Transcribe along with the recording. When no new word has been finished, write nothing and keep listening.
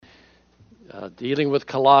Dealing with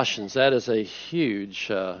Colossians, that is a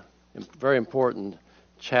huge, very important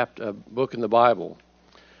book in the Bible.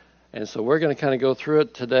 And so we're going to kind of go through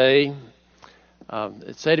it today.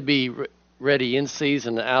 It's said to be ready in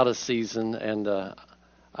season and out of season. And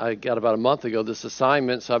I got about a month ago this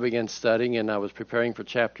assignment, so I began studying, and I was preparing for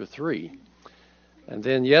chapter 3. And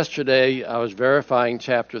then yesterday I was verifying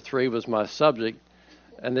chapter 3 was my subject,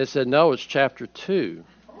 and they said, no, it's chapter 2.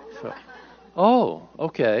 So, oh,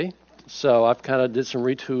 okay. So I've kind of did some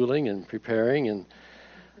retooling and preparing, and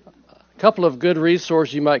a couple of good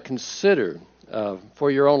resources you might consider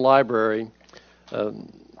for your own library.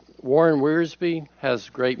 Warren Wiersbe has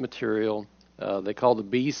great material. They call the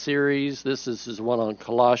B series. This is one on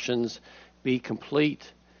Colossians, Be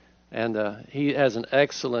Complete. And he has an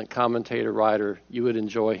excellent commentator writer. You would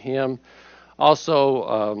enjoy him.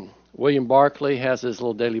 Also, William Barclay has his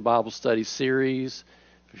little daily Bible study series.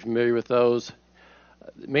 If you're familiar with those.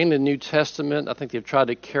 Mainly the New Testament. I think they've tried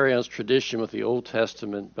to carry on this tradition with the Old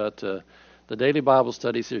Testament, but the daily Bible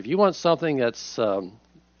studies, if you want something that's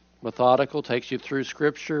methodical, takes you through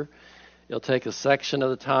Scripture, it'll take a section at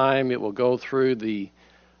a time. It will go through the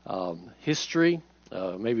history,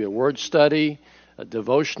 maybe a word study, a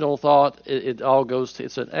devotional thought. It all goes to,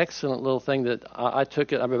 it's an excellent little thing that I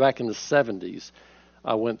took it, I mean, back in the 70s,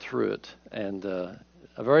 I went through it, and a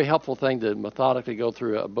very helpful thing to methodically go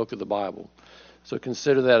through a book of the Bible. So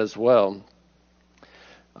consider that as well.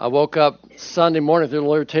 I woke up Sunday morning with a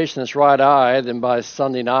little irritation in this right eye. Then by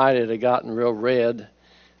Sunday night it had gotten real red.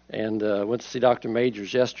 And went to see Dr.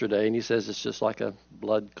 Majors yesterday, and he says it's just like a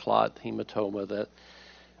blood clot hematoma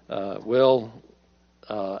that will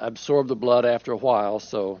absorb the blood after a while.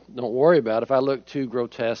 So don't worry about it. If I look too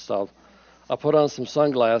grotesque, I'll put on some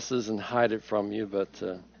sunglasses and hide it from you. But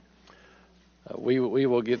we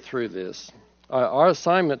will get through this. Our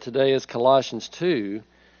assignment today is Colossians 2,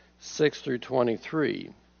 6 through 23.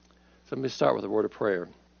 So let me start with a word of prayer.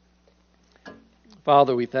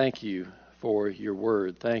 Father, we thank you for your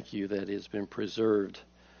word. Thank you that it has been preserved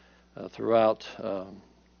throughout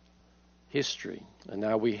history. And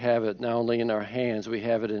now we have it not only in our hands, we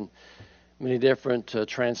have it in many different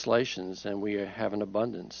translations, and we have an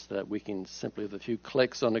abundance that we can simply, with a few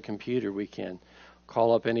clicks on the computer, we can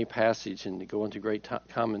call up any passage and go into great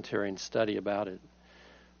commentary and study about it.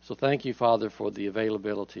 So thank you, Father, for the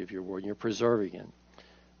availability of your word. You're preserving it.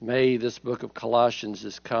 May this book of Colossians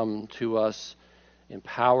just come to us in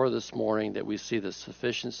power this morning, that we see the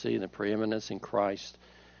sufficiency and the preeminence in Christ.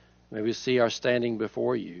 May we see our standing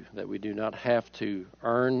before you, that we do not have to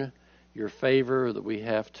earn your favor, that we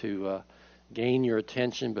have to gain your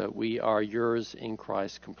attention, but we are yours in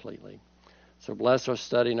Christ completely. So bless our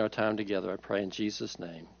study and our time together, I pray in Jesus'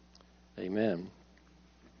 name. Amen.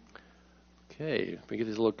 Okay, if we get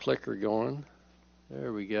this little clicker going.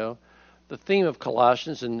 There we go. The theme of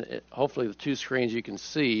Colossians, and hopefully the two screens you can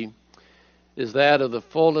see, is that of the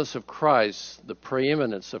fullness of Christ, the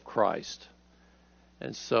preeminence of Christ.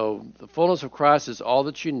 And so the fullness of Christ is all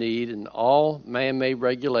that you need, and all man-made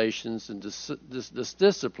regulations and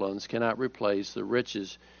disciplines cannot replace the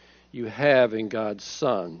riches you have in God's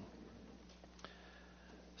Son.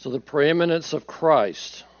 So the preeminence of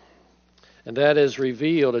Christ, and that is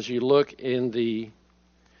revealed as you look in the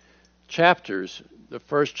chapters. The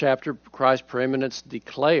first chapter, Christ's preeminence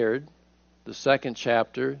declared. The second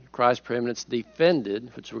chapter, Christ's preeminence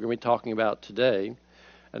defended, which we're going to be talking about today.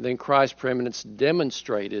 And then Christ's preeminence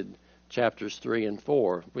demonstrated, chapters 3 and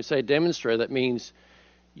 4. We say demonstrate, that means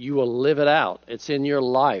you will live it out. It's in your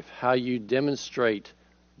life, how you demonstrate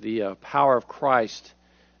the power of Christ.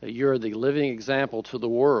 You're the living example to the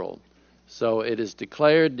world. So it is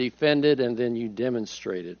declared, defended, and then you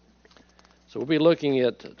demonstrate it. So we'll be looking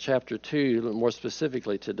at chapter 2 a little more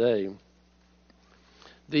specifically today.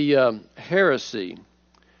 The heresy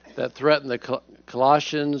that threatened the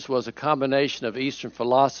Colossians was a combination of Eastern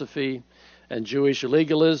philosophy and Jewish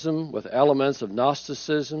legalism with elements of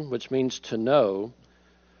Gnosticism, which means to know,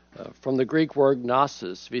 from the Greek word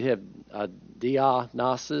gnosis. If you have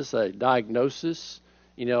diagnosis, a diagnosis,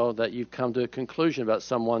 you know that you've come to a conclusion about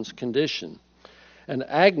someone's condition. An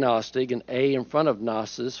agnostic, an A in front of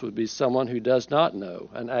gnosis, would be someone who does not know,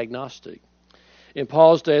 an agnostic. In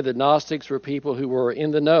Paul's day, the Gnostics were people who were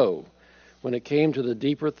in the know when it came to the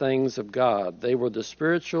deeper things of God. They were the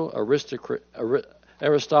spiritual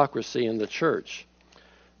aristocracy in the church.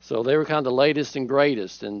 So they were kind of the latest and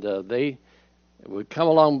greatest, and they would come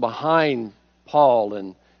along behind Paul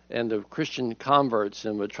and the Christian converts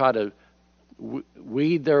and would try to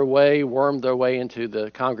weed their way, worm their way into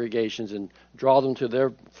the congregations and draw them to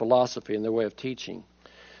their philosophy and their way of teaching.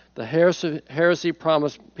 The heresy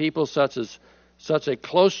promised people such as such a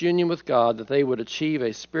close union with God that they would achieve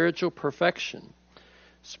a spiritual perfection.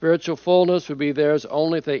 Spiritual fullness would be theirs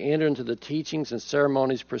only if they enter into the teachings and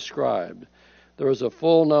ceremonies prescribed. There is a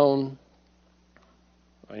full known,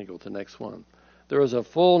 I can go to the next one. There is a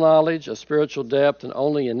full knowledge, a spiritual depth, and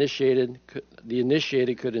only the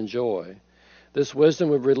initiated could enjoy. This wisdom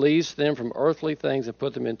would release them from earthly things and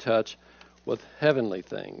put them in touch with heavenly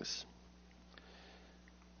things.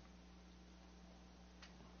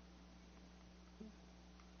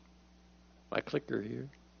 My clicker here.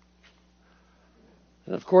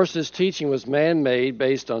 And of course, this teaching was man-made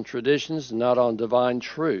based on traditions and not on divine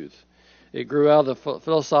truth. It grew out of the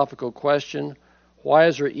philosophical question, why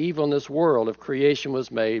is there evil in this world if creation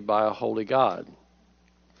was made by a holy God?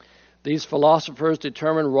 These philosophers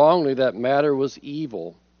determined wrongly that matter was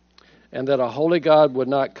evil and that a holy God would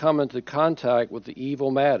not come into contact with the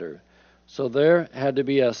evil matter. So there had to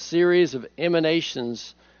be a series of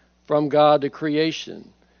emanations from God to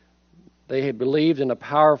creation. They had believed in a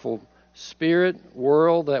powerful spirit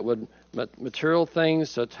world that would material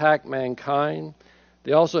things to attack mankind.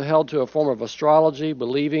 They also held to a form of astrology,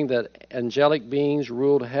 believing that angelic beings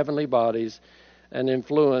ruled heavenly bodies and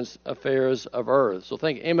influenced affairs of earth. So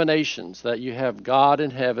think emanations, that you have God in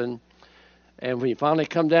heaven, and when you finally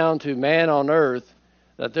come down to man on earth,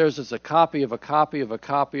 that there's just a copy of a copy of a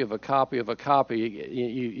copy of a copy of a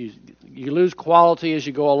copy. You lose quality as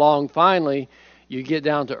you go along. Finally, you get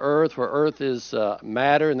down to earth, where earth is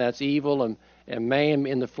matter, and that's evil, and man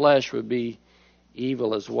in the flesh would be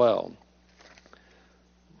evil as well.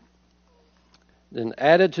 Then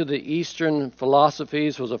added to the Eastern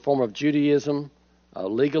philosophies was a form of Judaism,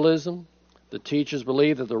 legalism. The teachers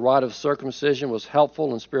believed that the rite of circumcision was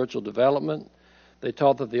helpful in spiritual development. They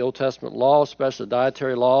taught that the Old Testament law, especially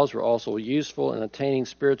dietary laws, were also useful in attaining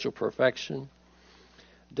spiritual perfection.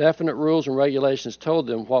 Definite rules and regulations told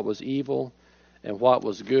them what was evil and what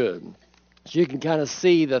was good. So you can kind of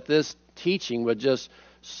see that this teaching would just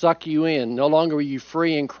suck you in. No longer were you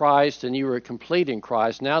free in Christ and you were complete in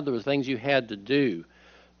Christ. Now there were things you had to do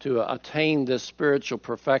to attain this spiritual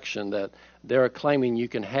perfection that they're claiming you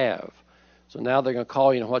can have. So now they're going to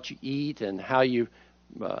call you on what you eat and how you,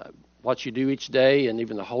 what you do each day, and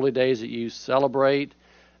even the holy days that you celebrate.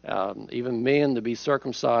 Even men to be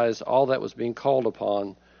circumcised. All that was being called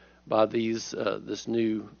upon by this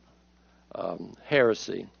new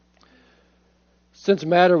heresy. Since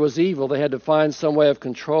matter was evil, they had to find some way of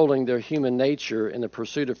controlling their human nature in the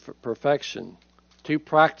pursuit of perfection. Two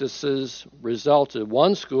practices resulted.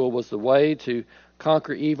 One school was the way to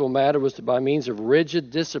conquer evil matter was by means of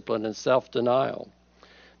rigid discipline and self-denial.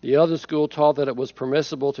 The other school taught that it was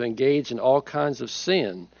permissible to engage in all kinds of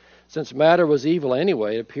sin. Since matter was evil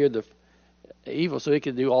anyway, it appeared evil so it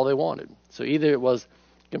could do all they wanted. So either it was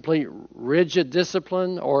complete rigid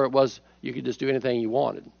discipline, or it was you could just do anything you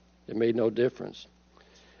wanted. It made no difference.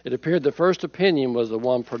 It appeared the first opinion was the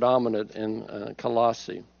one predominant in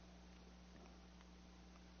Colossae.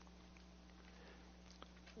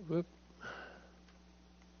 It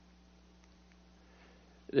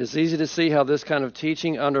is easy to see how this kind of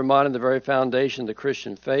teaching undermined the very foundation of the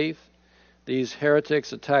Christian faith. These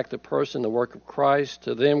heretics attacked the person, the work of Christ.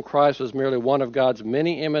 To them, Christ was merely one of God's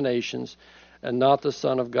many emanations and not the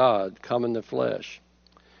Son of God, come in the flesh.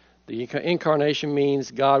 The incarnation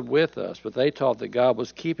means God with us, but they taught that God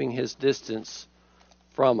was keeping his distance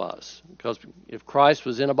from us. Because if Christ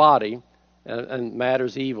was in a body and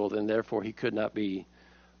matter's evil, then therefore he could not be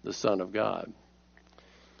the Son of God.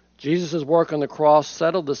 Jesus' work on the cross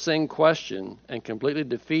settled the sin question and completely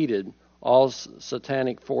defeated all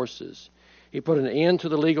satanic forces. He put an end to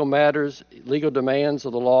the legal demands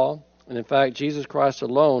of the law, and in fact, Jesus Christ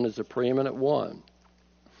alone is the preeminent one.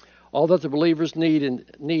 All that the believers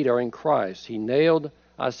need are in Christ. He nailed,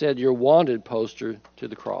 I said, your wanted poster to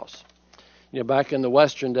the cross. You know, back in the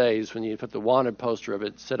Western days, when you put the wanted poster of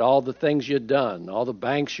it, it said all the things you'd done, all the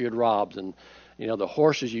banks you had robbed, and the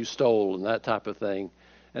horses you stole, and that type of thing.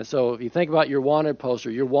 And so, if you think about your wanted poster,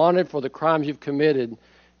 you're wanted for the crimes you've committed.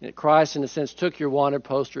 And Christ, in a sense, took your wanted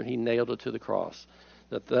poster and he nailed it to the cross.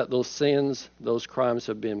 That those sins, those crimes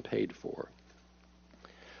have been paid for.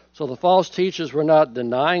 So the false teachers were not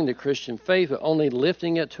denying the Christian faith, but only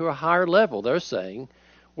lifting it to a higher level. They're saying,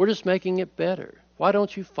 we're just making it better. Why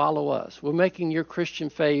don't you follow us? We're making your Christian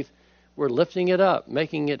faith, we're lifting it up,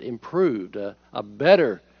 making it improved, a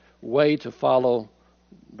better way to follow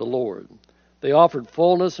the Lord. They offered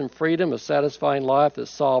fullness and freedom, a satisfying life that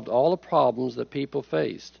solved all the problems that people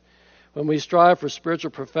faced. When we strive for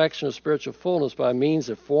spiritual perfection or spiritual fullness by means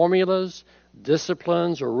of formulas,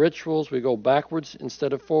 disciplines, or rituals, we go backwards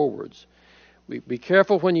instead of forwards. Be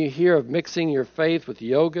careful when you hear of mixing your faith with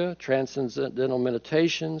yoga, transcendental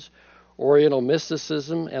meditations, Oriental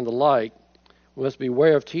mysticism, and the like. We must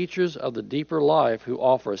beware of teachers of the deeper life who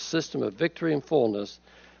offer a system of victory and fullness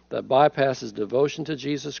that bypasses devotion to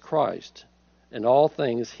Jesus Christ. In all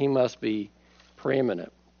things, he must be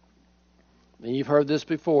preeminent. And you've heard this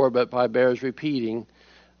before, but probably bears repeating,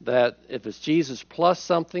 that if it's Jesus plus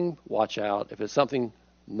something, watch out. If it's something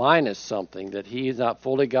minus something, that he is not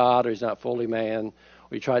fully God or he's not fully man,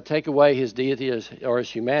 or you try to take away his deity or his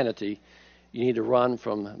humanity, you need to run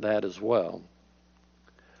from that as well.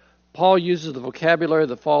 Paul uses the vocabulary of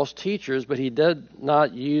the false teachers, but he did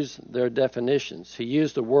not use their definitions. He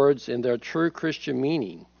used the words in their true Christian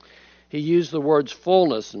meaning. He used the words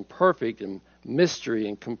fullness and perfect and mystery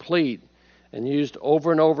and complete, and used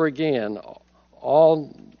over and over again. All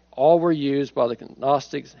were used by the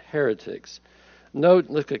Gnostics, heretics.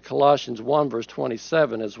 Look at Colossians 1, verse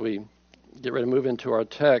 27 as we get ready to move into our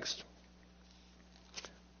text.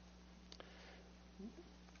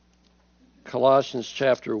 Colossians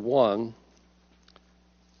chapter 1.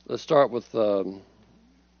 Let's start with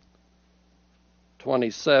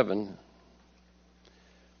 27.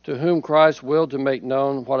 To whom Christ willed to make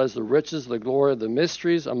known what is the riches of the glory of the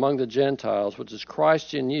mysteries among the Gentiles, which is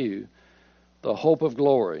Christ in you, the hope of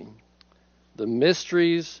glory. The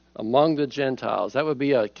mysteries among the Gentiles. That would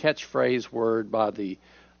be a catchphrase word by the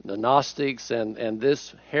Gnostics, and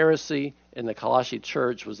this heresy in the Colossian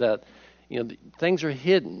church was that things are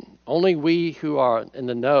hidden. Only we who are in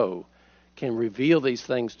the know can reveal these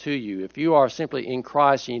things to you. If you are simply in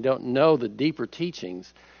Christ and you don't know the deeper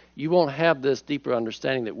teachings, you won't have this deeper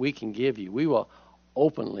understanding that we can give you. We'll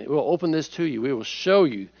open this to you. We will show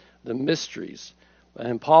you the mysteries.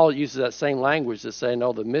 And Paul uses that same language to say,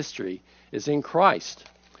 no, the mystery is in Christ,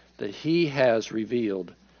 that he has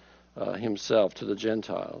revealed himself to the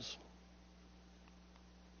Gentiles.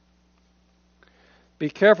 Be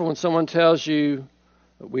careful when someone tells you,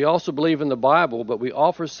 we also believe in the Bible, but we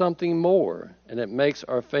offer something more, and it makes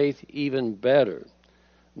our faith even better.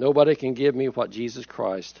 Nobody can give me what Jesus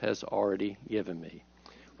Christ has already given me.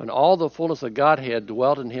 When all the fullness of Godhead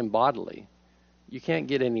dwelt in him bodily, you can't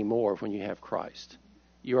get any more when you have Christ.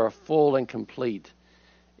 You are full and complete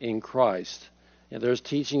in Christ. And there's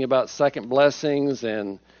teaching about second blessings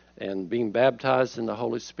and being baptized in the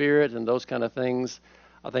Holy Spirit and those kind of things.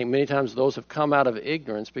 I think many times those have come out of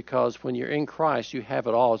ignorance, because when you're in Christ, you have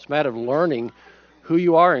it all. It's a matter of learning who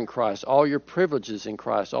you are in Christ, all your privileges in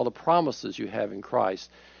Christ, all the promises you have in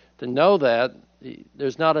Christ. To know that,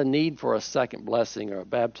 there's not a need for a second blessing or a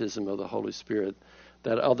baptism of the Holy Spirit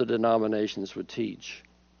that other denominations would teach.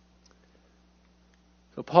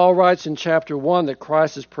 So Paul writes in chapter 1 that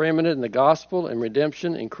Christ is preeminent in the gospel, in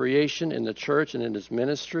redemption, in creation, in the church, and in his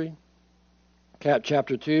ministry.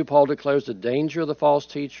 Chapter 2, Paul declares the danger of the false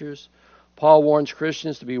teachers. Paul warns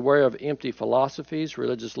Christians to beware of empty philosophies,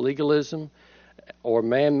 religious legalism, or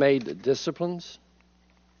man-made disciplines.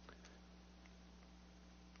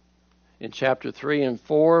 In chapter 3 and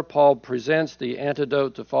 4, Paul presents the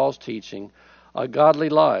antidote to false teaching, a godly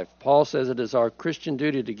life. Paul says it is our Christian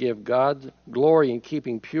duty to give God glory in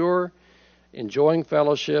keeping pure, enjoying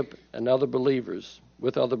fellowship with other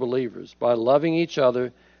believers, by loving each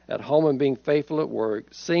other at home and being faithful at work,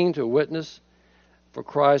 seeing to witness for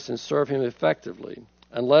Christ and serve him effectively.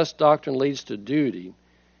 Unless doctrine leads to duty,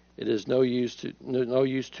 it is no use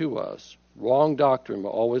to us. Wrong doctrine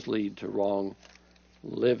will always lead to wrong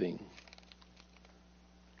living.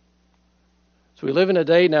 So we live in a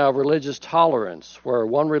day now of religious tolerance, where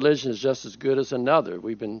one religion is just as good as another.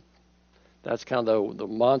 That's kind of the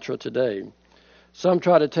mantra today. Some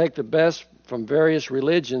try to take the best from various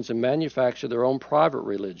religions and manufacture their own private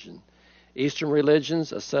religion. Eastern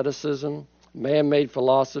religions, asceticism, man-made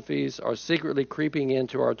philosophies are secretly creeping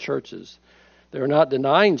into our churches. They are not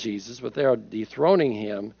denying Jesus, but they are dethroning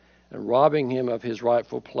him and robbing him of his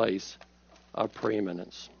rightful place of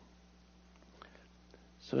preeminence.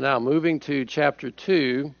 So now moving to chapter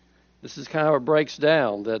 2, this is kind of how it breaks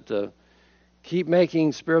down, that keep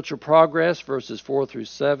making spiritual progress, verses 4 through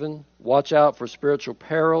 7. Watch out for spiritual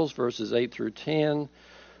perils, verses 8 through 10.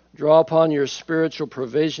 Draw upon your spiritual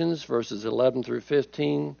provisions, verses 11 through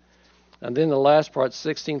 15. And then the last part,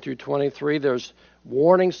 16 through 23, there's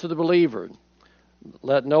warnings to the believer.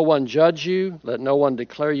 Let no one judge you. Let no one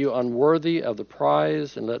declare you unworthy of the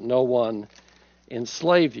prize, and let no one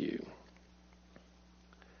enslave you.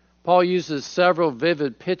 Paul uses several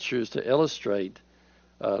vivid pictures to illustrate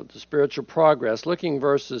the spiritual progress. Looking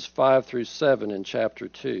verses 5 through 7 in chapter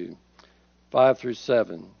 2. 5 through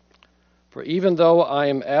 7. For even though I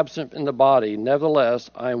am absent in the body, nevertheless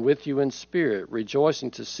I am with you in spirit,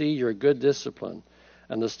 rejoicing to see your good discipline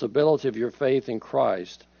and the stability of your faith in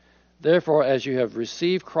Christ. Therefore, as you have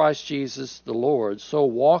received Christ Jesus the Lord, so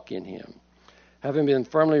walk in him, having been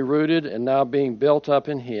firmly rooted and now being built up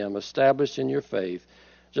in him, established in your faith,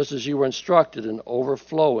 just as you were instructed, and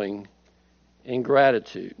overflowing in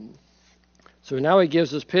gratitude. So now he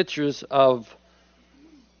gives us pictures of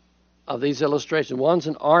these illustrations. One's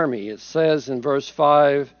an army. It says in verse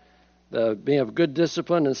 5, being of good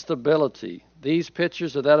discipline and stability. These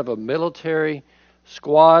pictures are that of a military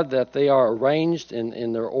squad, that they are arranged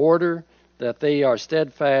in their order, that they are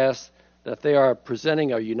steadfast, that they are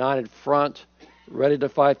presenting a united front, ready to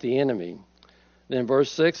fight the enemy. Then in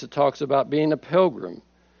verse 6, it talks about being a pilgrim.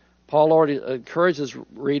 Paul already encourages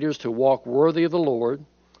readers to walk worthy of the Lord.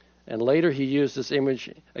 And later he used this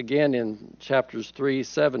image again in chapters 3,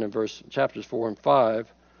 7, and chapters 4 and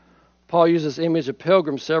 5. Paul uses this image of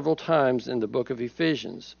pilgrims several times in the book of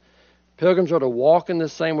Ephesians. Pilgrims are to walk in the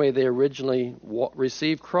same way they originally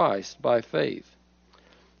received Christ, by faith.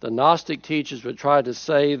 The Gnostic teachers would try to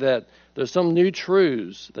say that there's some new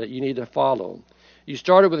truths that you need to follow. You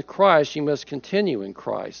started with Christ, you must continue in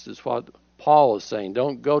Christ, is what Paul is saying.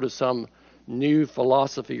 Don't go to some new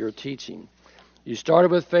philosophy or teaching. You started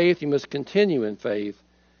with faith, you must continue in faith,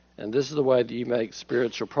 and this is the way that you make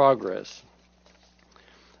spiritual progress.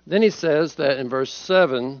 Then he says that in verse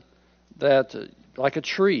 7, that like a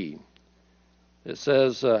tree, it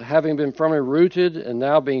says, having been firmly rooted and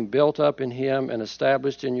now being built up in him and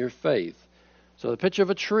established in your faith. So the picture of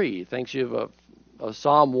a tree thinks you of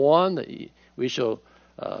Psalm 1, that we shall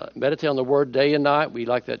meditate on the word day and night. We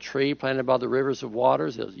like that tree planted by the rivers of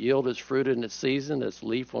waters. It'll yield its fruit in its season. Its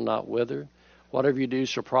leaf will not wither. Whatever you do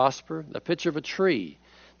shall prosper. The picture of a tree,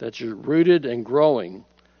 that you're rooted and growing.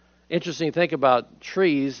 Interesting to think about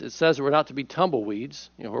trees. It says that we're not to be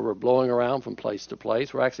tumbleweeds, where we're blowing around from place to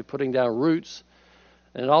place. We're actually putting down roots.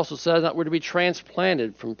 And it also says that we're to be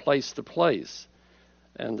transplanted from place to place.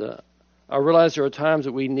 And I realize there are times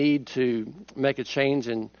that we need to make a change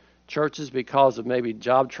in churches because of maybe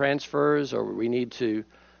job transfers, or we need to,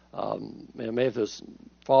 maybe there's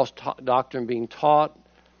false doctrine being taught.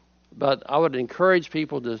 But I would encourage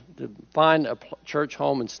people to find a church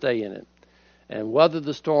home and stay in it, and weather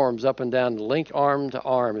the storms up and down, link arm to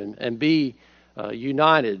arm, and be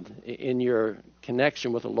united in your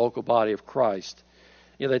connection with the local body of Christ.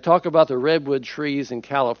 They talk about the redwood trees in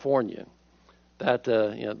California, that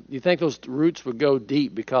you think those roots would go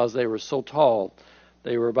deep because they were so tall.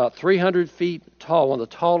 They were about 300 feet tall, one of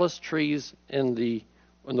the tallest trees in the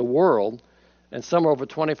world. And some are over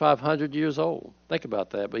 2,500 years old. Think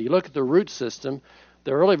about that. But you look at the root system,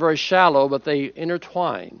 they're really very shallow, but they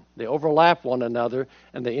intertwine. They overlap one another,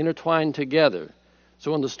 and they intertwine together.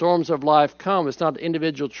 So when the storms of life come, it's not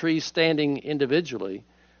individual trees standing individually.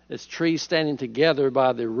 It's trees standing together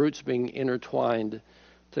by their roots being intertwined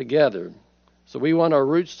together. So we want our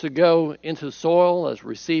roots to go into soil as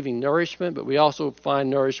receiving nourishment, but we also find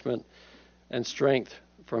nourishment and strength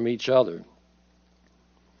from each other.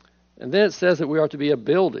 And then it says that we are to be a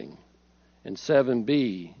building. In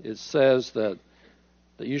 7b, it says that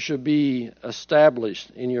you should be established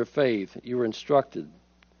in your faith. You were instructed.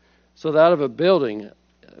 So that out of a building,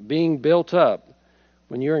 being built up,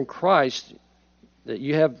 when you're in Christ, that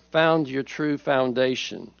you have found your true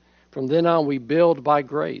foundation. From then on, we build by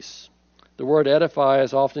grace. The word edify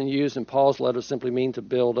is often used in Paul's letter, simply means to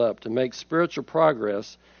build up. To make spiritual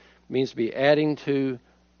progress means to be adding to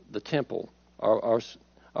the temple,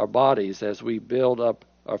 our bodies, as we build up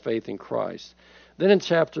our faith in Christ. Then in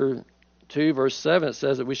chapter 2, verse 7, it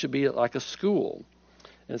says that we should be like a school.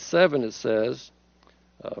 In 7, it says,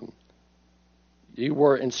 you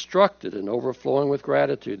were instructed and overflowing with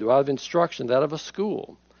gratitude. The out of instruction, that of a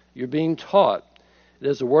school. You're being taught. It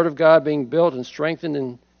is the Word of God being built and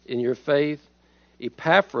strengthened in your faith.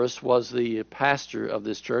 Epaphras was the pastor of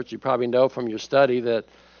this church. You probably know from your study that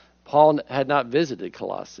Paul had not visited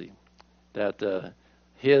Colossae, that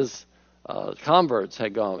his converts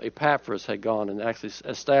had gone, Epaphras had gone and actually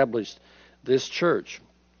established this church.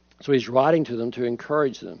 So he's writing to them to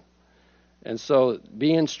encourage them. And so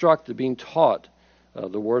being instructed, being taught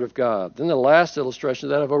the Word of God. Then the last illustration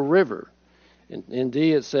is that of a river. In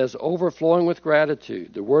D it says overflowing with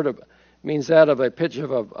gratitude. The word means that of a picture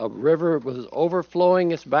of a river with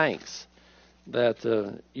overflowing its banks, that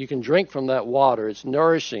you can drink from that water. It's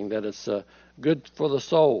nourishing, that it's good for the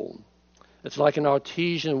soul. It's like an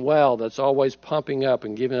artesian well that's always pumping up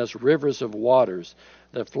and giving us rivers of waters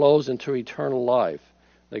that flows into eternal life,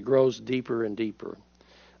 that grows deeper and deeper.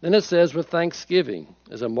 Then it says with thanksgiving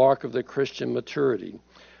as a mark of the Christian maturity.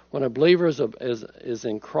 When a believer is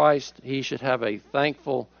in Christ, he should have a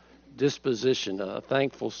thankful disposition, a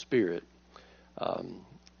thankful spirit.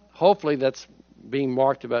 Hopefully that's being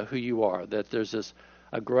marked about who you are, that there's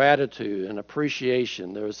a gratitude and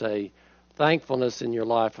appreciation. There's a thankfulness in your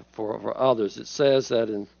life for others. It says that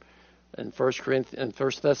in 1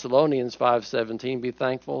 Thessalonians 5:17, be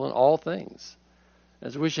thankful in all things.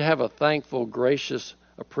 And so we should have a thankful, gracious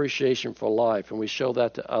appreciation for life, and we show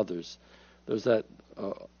that to others. There's that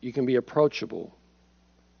you can be approachable.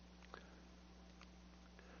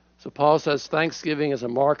 So Paul says thanksgiving is a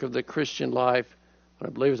mark of the Christian life. When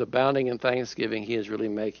a believer is abounding in thanksgiving, he is really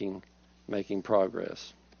making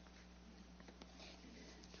progress.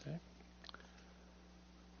 Okay.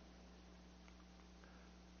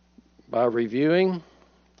 By reviewing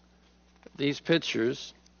these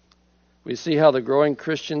pictures, we see how the growing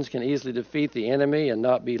Christians can easily defeat the enemy and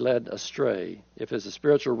not be led astray. If his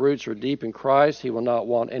spiritual roots are deep in Christ, he will not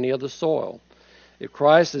want any other soil. If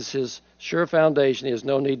Christ is his sure foundation, he has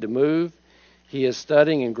no need to move. He is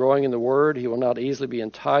studying and growing in the Word. He will not easily be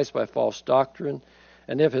enticed by false doctrine.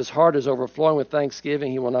 And if his heart is overflowing with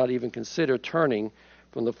thanksgiving, he will not even consider turning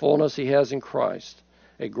from the fullness he has in Christ.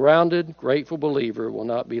 A grounded, grateful believer will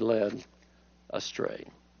not be led astray.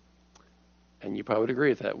 And you probably would agree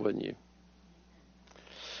with that, wouldn't you?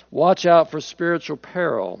 Watch out for spiritual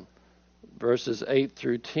peril, verses 8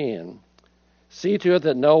 through 10. See to it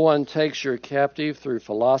that no one takes you captive through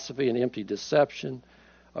philosophy and empty deception,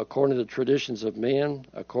 according to the traditions of men,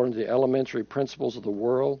 according to the elementary principles of the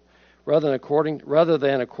world, rather than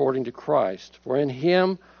according to Christ. For in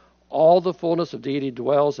him all the fullness of deity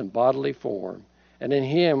dwells in bodily form, and in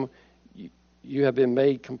him you have been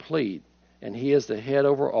made complete, and he is the head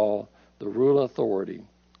over all, the rule and authority.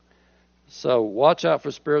 So watch out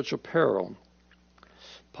for spiritual peril.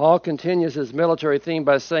 Paul continues his military theme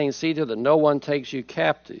by saying, see to it that no one takes you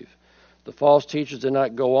captive. The false teachers did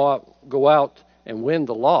not go out and win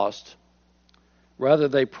the lost. Rather,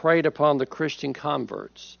 they preyed upon the Christian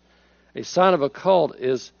converts. A sign of a cult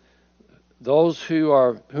is those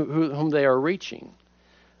whom they are reaching.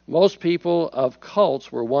 Most people of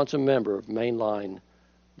cults were once a member of mainline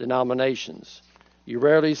denominations. You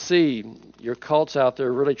rarely see your cults out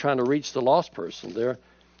there really trying to reach the lost person. They're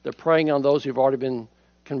preying on those who've already been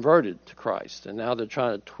converted to Christ, and now they're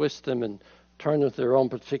trying to twist them and turn them to their own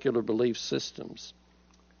particular belief systems.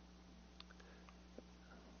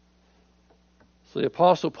 So the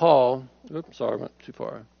Apostle Paul, I went too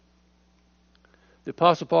far. The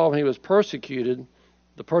Apostle Paul, when he was persecuted,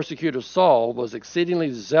 the persecutor Saul was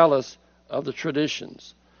exceedingly zealous of the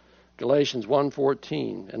traditions. Galatians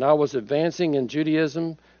 1:14, and I was advancing in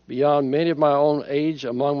Judaism beyond many of my own age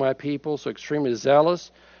among my people, so extremely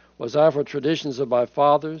zealous was I for traditions of my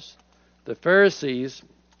fathers. The Pharisees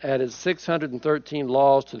added 613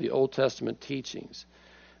 laws to the Old Testament teachings.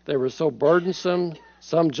 They were so burdensome,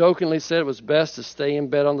 some jokingly said it was best to stay in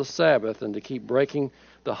bed on the Sabbath and to keep breaking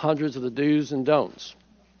the hundreds of the do's and don'ts.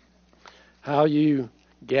 How you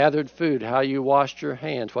gathered food, how you washed your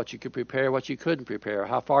hands, what you could prepare, what you couldn't prepare,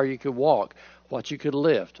 how far you could walk, what you could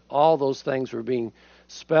lift. All those things were being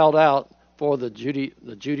spelled out for the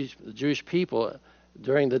Jewish people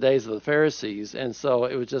during the days of the Pharisees, and so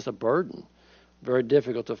it was just a burden, very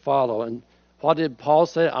difficult to follow. And what did Paul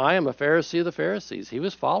say? I am a Pharisee of the Pharisees. He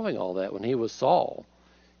was following all that when he was Saul.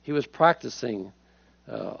 He was practicing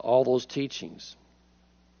all those teachings.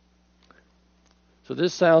 So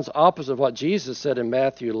this sounds opposite of what Jesus said in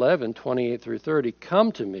Matthew 11:28 through 30.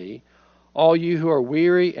 Come to me, all you who are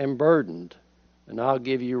weary and burdened, and I'll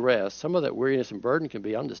give you rest. Some of that weariness and burden can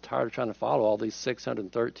be, I'm just tired of trying to follow all these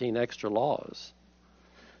 613 extra laws.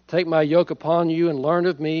 Take my yoke upon you and learn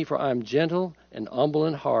of me, for I am gentle and humble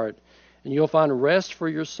in heart, and you'll find rest for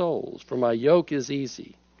your souls. For my yoke is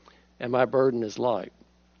easy, and my burden is light.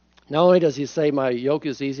 Not only does he say my yoke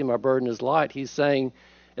is easy, my burden is light, he's saying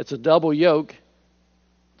it's a double yoke.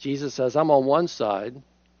 Jesus says, I'm on one side,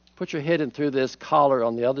 put your head in through this collar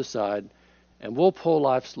on the other side, and we'll pull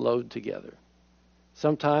life's load together.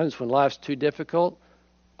 Sometimes when life's too difficult,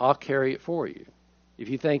 I'll carry it for you. If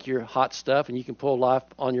you think you're hot stuff and you can pull life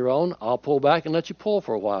on your own, I'll pull back and let you pull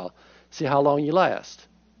for a while. See how long you last.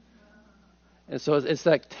 And so it's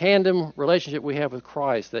that tandem relationship we have with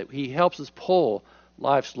Christ, that he helps us pull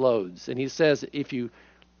life's loads. And he says, if you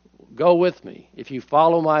go with me, if you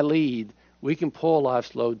follow my lead, we can pull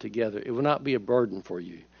life's load together. It will not be a burden for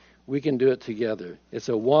you. We can do it together. It's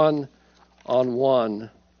a one-on-one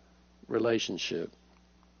relationship.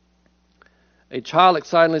 A child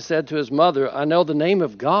excitedly said to his mother, I know the name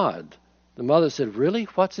of God. The mother said, really?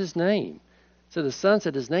 What's his name? So the son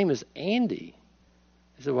said, his name is Andy.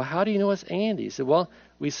 He said, well, how do you know it's Andy? He said, well,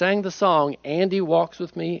 we sang the song, Andy walks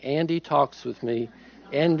with me, Andy talks with me,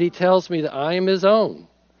 Andy tells me that I am his own.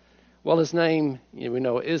 Well, his name, we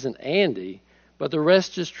know, isn't Andy, but the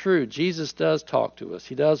rest is true. Jesus does talk to us.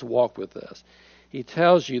 He does walk with us. He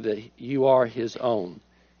tells you that you are his own.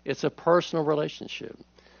 It's a personal relationship.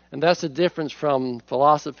 And that's the difference from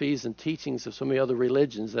philosophies and teachings of so many other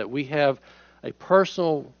religions, that we have a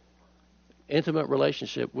personal, intimate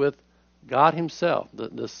relationship with God himself,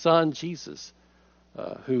 the Son, Jesus,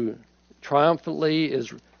 who triumphantly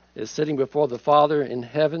is sitting before the Father in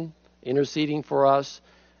heaven, interceding for us,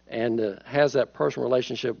 and has that personal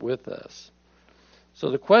relationship with us.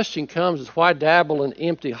 So the question comes is, why dabble in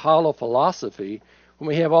empty, hollow philosophy when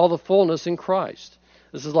we have all the fullness in Christ?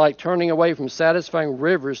 This is like turning away from satisfying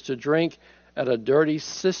rivers to drink at a dirty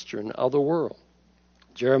cistern of the world.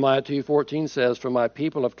 Jeremiah 2:14 says, for my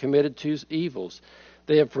people have committed two evils.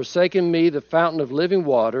 They have forsaken me, the fountain of living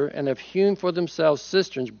water, and have hewn for themselves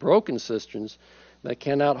cisterns, broken cisterns, that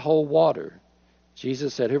cannot hold water.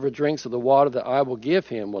 Jesus said, whoever drinks of the water that I will give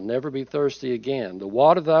him will never be thirsty again. The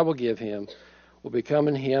water that I will give him will become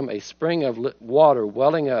in him a spring of water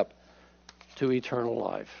welling up to eternal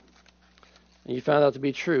life. And you found that to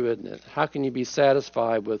be true, isn't it? How can you be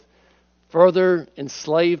satisfied with further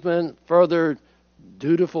enslavement, further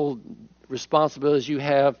dutiful responsibilities you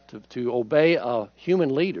have to obey a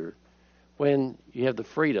human leader when you have the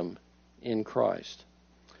freedom in Christ?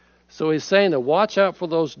 So he's saying that watch out for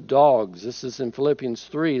those dogs. This is in Philippians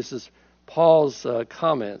 3. This is Paul's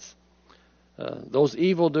comments. Those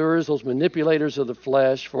evildoers, those manipulators of the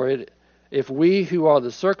flesh, for it, if we who are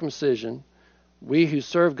the circumcision, we who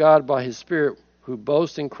serve God by his Spirit, who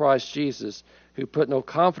boast in Christ Jesus, who put no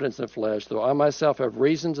confidence in the flesh, though I myself have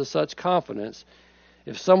reasons of such confidence,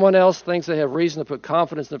 if someone else thinks they have reason to put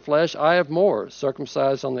confidence in the flesh, I have more.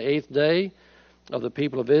 Circumcised on the 8th day, of the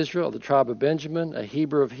people of Israel, of the tribe of Benjamin, a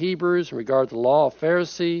Hebrew of Hebrews, in regard to the law, a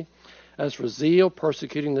Pharisee, as for zeal,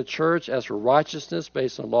 persecuting the church, as for righteousness,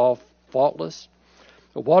 based on law, faultless.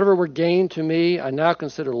 But whatever were gain to me, I now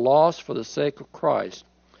consider loss for the sake of Christ.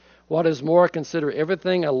 What is more, I consider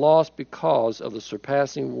everything a loss because of the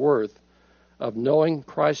surpassing worth of knowing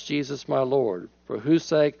Christ Jesus my Lord, for whose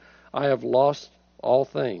sake I have lost all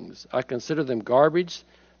things. I consider them garbage,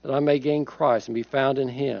 that I may gain Christ and be found in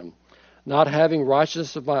him, not having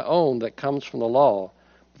righteousness of my own that comes from the law,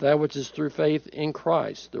 but that which is through faith in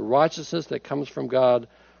Christ, the righteousness that comes from God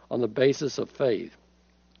on the basis of faith.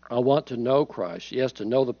 I want to know Christ, yes, to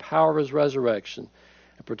know the power of his resurrection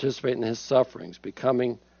and participate in his sufferings,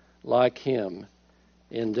 becoming like him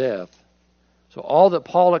in death. So all that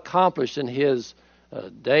Paul accomplished in his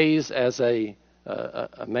days as a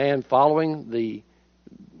man following the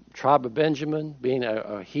tribe of Benjamin, being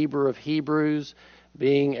a Hebrew of Hebrews,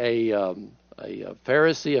 being a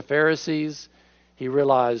Pharisee of Pharisees, he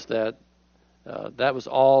realized that that was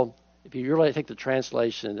all. If you really take the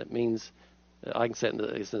translation, it means, I can say it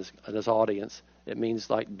in this audience, it means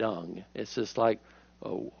like dung. It's just like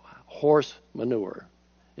horse manure.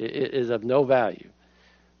 It is of no value.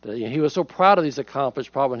 He was so proud of these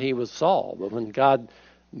accomplishments probably when he was Saul, but when God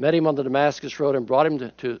met him on the Damascus Road and brought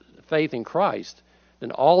him to faith in Christ,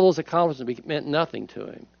 then all those accomplishments meant nothing to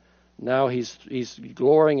him. Now he's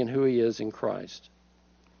glorying in who he is in Christ.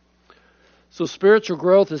 So spiritual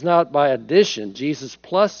growth is not by addition, Jesus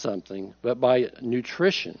plus something, but by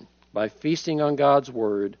nutrition, by feasting on God's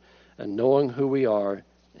Word and knowing who we are,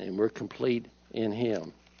 and we're complete in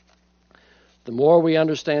him. The more we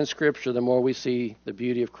understand Scripture, the more we see the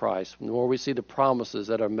beauty of Christ, the more we see the promises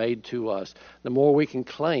that are made to us, the more we can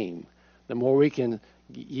claim, the more we can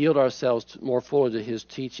yield ourselves more fully to his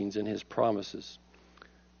teachings and his promises.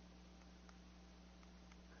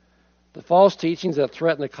 The false teachings that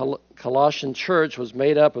threatened the Colossian church was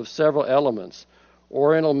made up of several elements: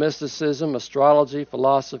 Oriental mysticism, astrology,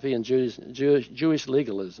 philosophy, and Jewish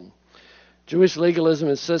legalism. Jewish legalism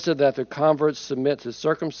insisted that their converts submit to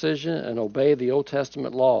circumcision and obey the Old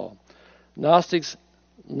Testament law. Gnostic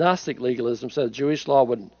legalism said Jewish law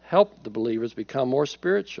would help the believers become more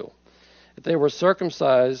spiritual. If they were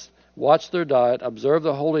circumcised, watched their diet, observed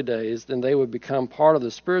the holy days, then they would become part of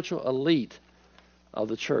the spiritual elite of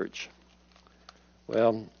the church.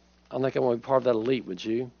 Well, I don't think I want to be part of that elite, would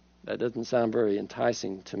you? That doesn't sound very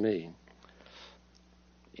enticing to me.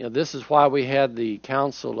 You know, this is why we had the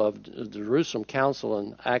Jerusalem Council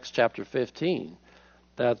in Acts chapter 15,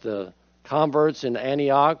 that the converts in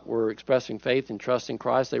Antioch were expressing faith and trust in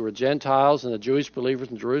Christ. They were Gentiles, and the Jewish believers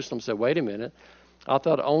in Jerusalem said, wait a minute, I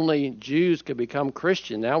thought only Jews could become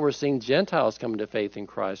Christian. Now we're seeing Gentiles come to faith in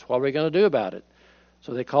Christ. What are we going to do about it?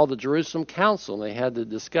 So they called the Jerusalem Council, and they had to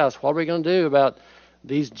discuss, what are we going to do about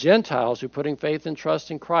these Gentiles who are putting faith and trust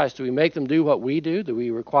in Christ, do we make them do what we do? Do we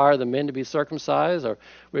require the men to be circumcised? Or are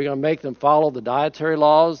we going to make them follow the dietary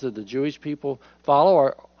laws that the Jewish people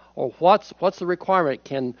follow? Or what's the requirement?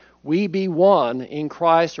 Can we be one in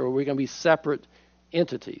Christ, or are we going to be separate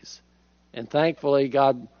entities? And thankfully,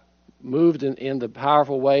 God moved in the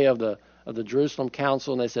powerful way of the Jerusalem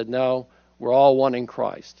Council, and they said, no, we're all one in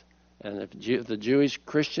Christ. And if the Jewish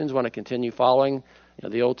Christians want to continue following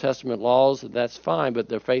the Old Testament laws, that's fine, but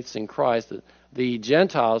their faith's in Christ. The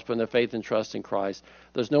Gentiles put their faith and trust in Christ.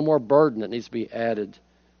 There's no more burden that needs to be added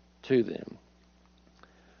to them.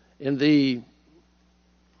 In the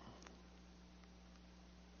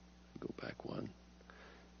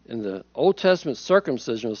In the Old Testament,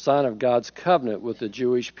 circumcision was a sign of God's covenant with the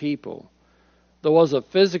Jewish people. There was a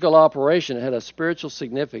physical operation that had a spiritual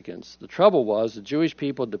significance. The trouble was the Jewish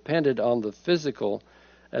people depended on the physical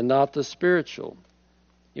and not the spiritual.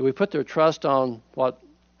 We put their trust on what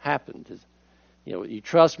happened. You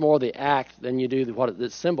trust more the act than you do what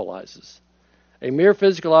it symbolizes. A mere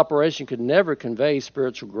physical operation could never convey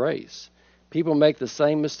spiritual grace. People make the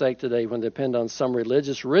same mistake today when they depend on some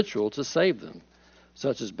religious ritual to save them,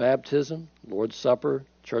 such as baptism, Lord's Supper,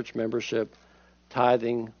 church membership,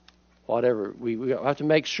 tithing, whatever. We have to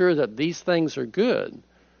make sure that these things are good.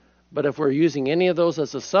 But if we're using any of those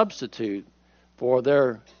as a substitute for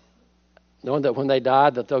knowing that when they die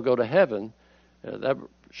that they'll go to heaven, that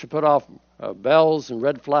should put off bells, and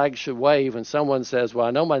red flags should wave when someone says, well,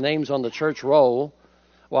 I know my name's on the church roll.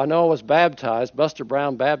 Well, I know I was baptized. Buster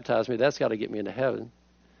Brown baptized me. That's got to get me into heaven.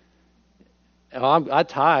 I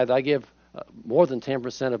tithe. I give more than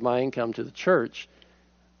 10% of my income to the church.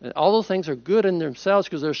 And all those things are good in themselves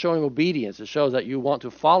because they're showing obedience. It shows that you want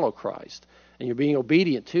to follow Christ and you're being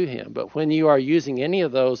obedient to Him. But when you are using any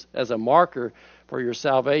of those as a marker for your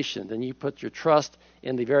salvation, then you put your trust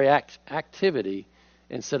in the very activity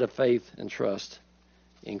instead of faith and trust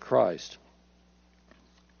in Christ.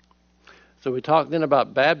 So we talked then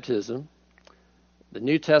about baptism, the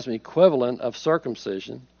New Testament equivalent of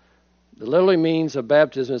circumcision. The literally means of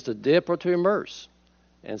baptism is to dip or to immerse.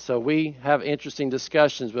 And so we have interesting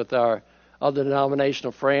discussions with our other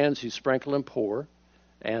denominational friends who sprinkle and pour.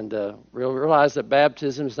 And realize that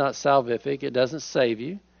baptism is not salvific. It doesn't save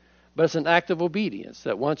you. But it's an act of obedience,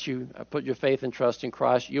 that once you put your faith and trust in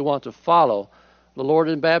Christ, you want to follow the Lord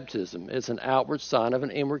in baptism. It's an outward sign of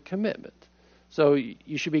an inward commitment. So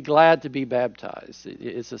you should be glad to be baptized.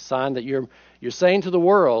 It's a sign that you're saying to the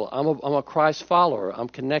world, I'm a Christ follower. I'm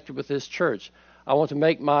connected with this church. I want to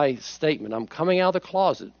make my statement. I'm coming out of the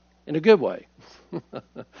closet in a good way.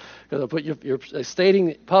 Because you're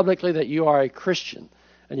stating publicly that you are a Christian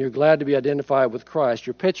and you're glad to be identified with Christ.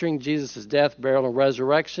 You're picturing Jesus' death, burial, and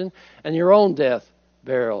resurrection, and your own death,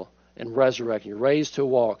 burial, and resurrection. You're raised to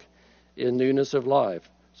walk in newness of life.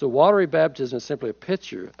 So watery baptism is simply a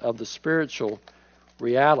picture of the spiritual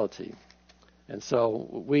reality. And so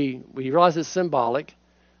we realize it's symbolic.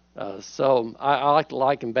 So I like to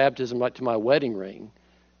liken baptism like to my wedding ring.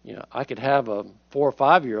 I could have a 4 or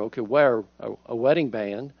 5-year-old could wear a wedding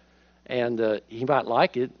band, and he might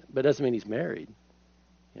like it, but it doesn't mean he's married.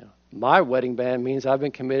 My wedding band means I've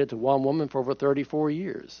been committed to one woman for over 34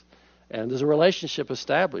 years. And there's a relationship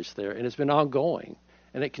established there, and it's been ongoing,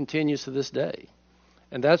 and it continues to this day.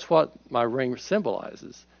 And that's what my ring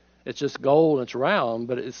symbolizes. It's just gold and it's round,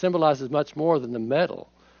 but it symbolizes much more than the metal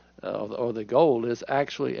or the gold. Is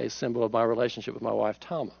actually a symbol of my relationship with my wife,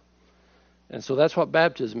 Tama. And so that's what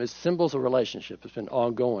baptism is. Symbols of relationship. It's been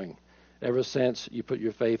ongoing ever since you put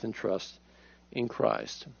your faith and trust in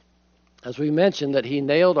Christ. As we mentioned, that He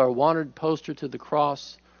nailed our wanted poster to the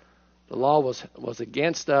cross. The law was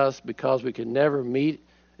against us because we could never meet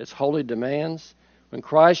its holy demands. When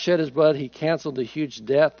Christ shed His blood, He canceled the huge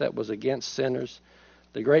debt that was against sinners.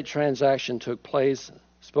 The great transaction took place,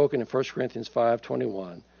 spoken in 1 Corinthians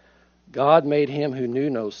 5:21. God made Him who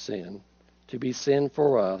knew no sin to be sin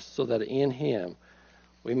for us, so that in Him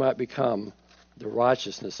we might become the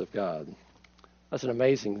righteousness of God. That's an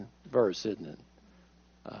amazing verse, isn't it?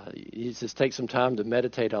 You just take some time to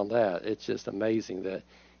meditate on that. It's just amazing that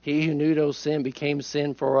He who knew no sin became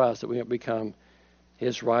sin for us, that we might become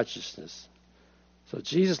His righteousness. So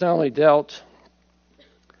Jesus not only dealt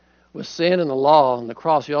with sin and the law on the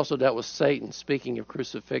cross, He also dealt with Satan, speaking of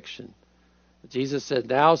crucifixion. Jesus said,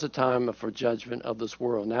 now is the time for judgment of this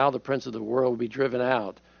world. Now the prince of the world will be driven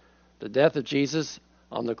out. The death of Jesus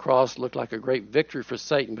on the cross looked like a great victory for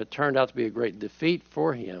Satan, but turned out to be a great defeat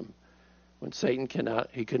for him when Satan could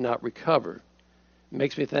not recover. It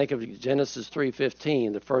makes me think of Genesis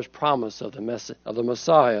 3:15, the first promise of the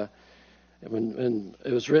Messiah. When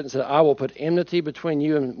it was written, said, I will put enmity between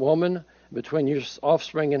you and woman, Between your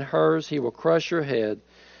offspring and hers, he will crush your head,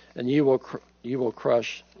 and you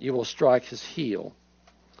will strike his heel.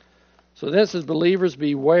 So then it says, believers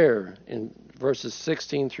beware in verses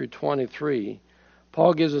 16 through 23.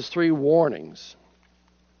 Paul gives us 3 warnings.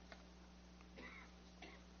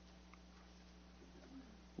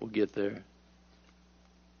 We'll get there,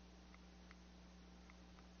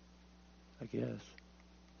 I guess.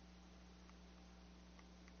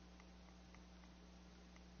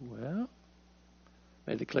 Well,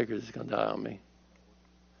 maybe the clicker is going to die on me.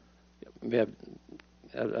 Maybe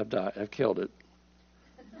I've died. I've killed it.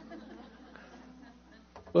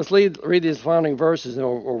 Let's read these following verses, and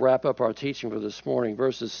we'll wrap up our teaching for this morning.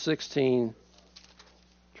 Verses 16.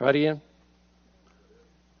 Try it again.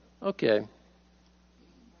 Okay.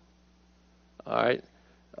 All right.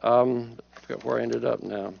 I forgot where I ended up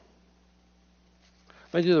now.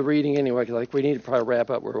 Let me do the reading anyway, because I think we need to probably wrap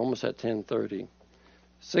up. We're almost at 10:30.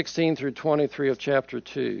 16 through 23 of chapter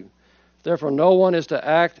 2. Therefore, no one is to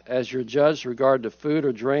act as your judge with regard to food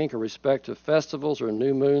or drink or respect to festivals or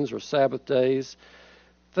new moons or Sabbath days.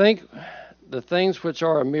 Think the things which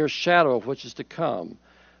are a mere shadow of which is to come,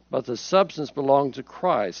 but the substance belongs to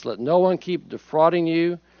Christ. Let no one keep defrauding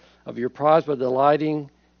you of your prize by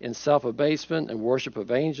delighting in self-abasement and worship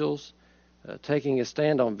of angels, taking a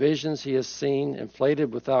stand on visions he has seen,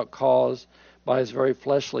 inflated without cause by his very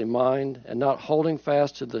fleshly mind, and not holding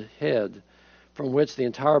fast to the head, from which the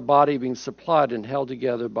entire body, being supplied and held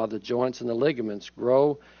together by the joints and the ligaments,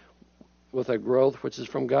 grow with a growth which is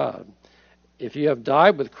from God. If you have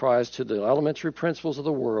died with Christ to the elementary principles of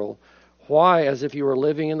the world, why, as if you were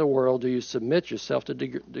living in the world, do you submit yourself to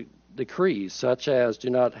decrees such as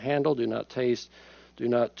do not handle, do not taste, do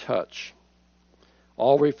not touch,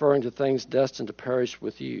 all referring to things destined to perish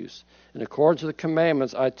with use? In accordance to the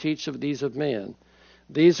commandments I teach of these of men.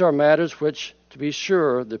 These are matters which, to be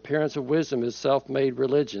sure, the appearance of wisdom is self-made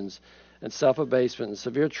religions and self-abasement and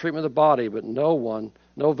severe treatment of the body, but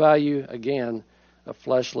no value, again, of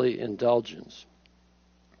fleshly indulgence.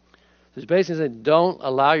 So he's basically saying, don't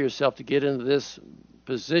allow yourself to get into this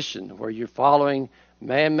position where you're following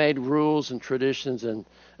man-made rules and traditions and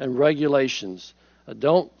regulations.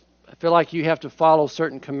 Don't feel like you have to follow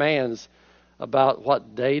certain commands about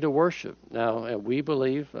what day to worship. Now, we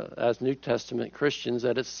believe, as New Testament Christians,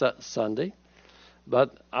 that it's Sunday.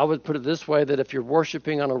 But I would put it this way, that if you're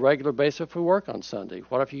worshiping on a regular basis, if we work on Sunday,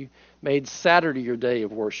 what if you made Saturday your day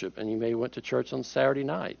of worship and you maybe went to church on Saturday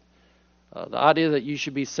night? The idea that you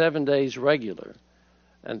should be 7 days regular.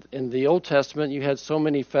 And in the Old Testament, you had so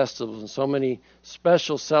many festivals and so many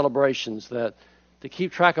special celebrations that to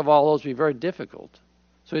keep track of all those would be very difficult.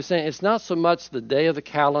 So he's saying it's not so much the day of the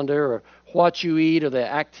calendar or what you eat or the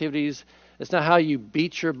activities. It's not how you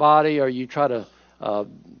beat your body or you try to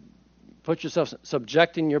put yourself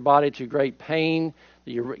subjecting your body to great pain,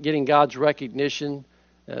 that you're getting God's recognition.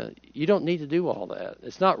 You don't need to do all that.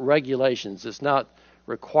 It's not regulations. It's not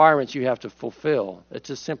requirements you have to fulfill. It's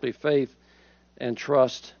just simply faith and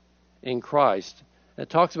trust in Christ. It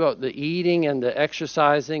talks about the eating and the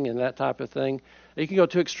exercising and that type of thing. You can go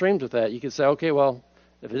to extremes with that. You can say, okay, well,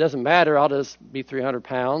 if it doesn't matter, I'll just be 300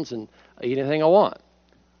 pounds and eat anything I want.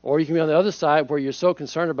 Or you can be on the other side where you're so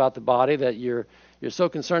concerned about the body that you're so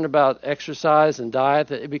concerned about exercise and diet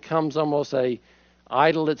that it becomes almost a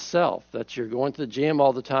idol itself, that you're going to the gym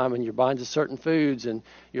all the time and you're buying just certain foods and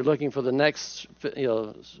you're looking for the next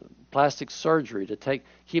plastic surgery to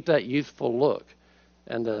keep that youthful look.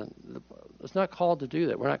 And it's not called to do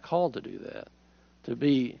that. We're not called to do that. To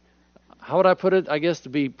be, how would I put it? I guess to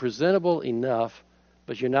be presentable enough,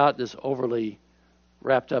 but you're not just overly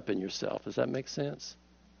wrapped up in yourself. Does that make sense?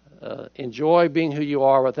 Enjoy being who you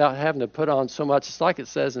are without having to put on so much. It's like it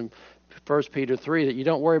says in 1 Peter 3 that you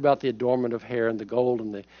don't worry about the adornment of hair and the gold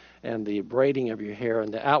and the braiding of your hair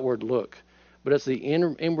and the outward look, but it's the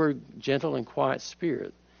inward, gentle and quiet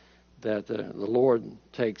spirit that the Lord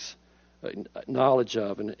takes knowledge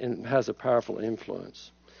of and has a powerful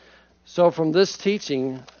influence. So from this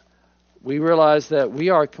teaching, we realize that we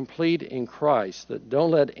are complete in Christ, that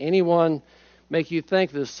don't let anyone make you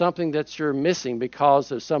think there's something that you're missing because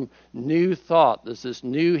there's some new thought, there's this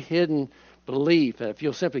new hidden belief. And if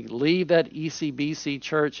you'll simply leave that ECBC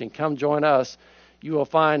church and come join us, you will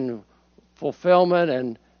find fulfillment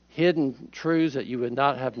and hidden truths that you would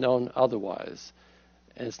not have known otherwise.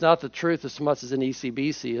 And it's not the truth as much as in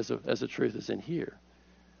ECBC as the truth is in here.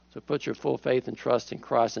 So put your full faith and trust in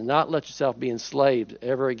Christ and not let yourself be enslaved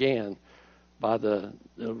ever again by the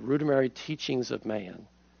rudimentary teachings of man,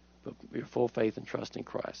 but your full faith and trust in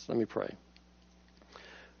Christ. Let me pray.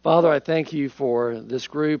 Father, I thank you for this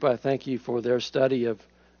group. I thank you for their study of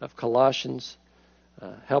Colossians.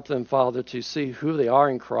 Help them, Father, to see who they are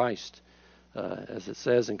in Christ, as it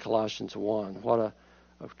says in Colossians 1. What a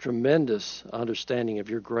tremendous understanding of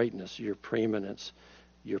your greatness, your preeminence,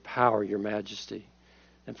 your power, your majesty.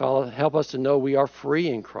 And Father, help us to know we are free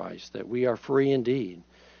in Christ, that we are free indeed,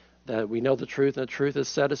 that we know the truth, and the truth has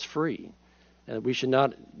set us free. And we should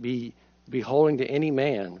not be beholden to any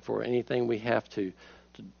man for anything we have to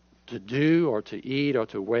do or to eat or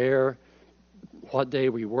to wear, what day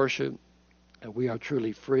we worship. And we are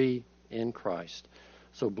truly free in Christ.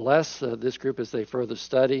 So bless this group as they further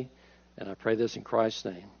study, and I pray this in Christ's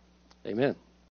name. Amen.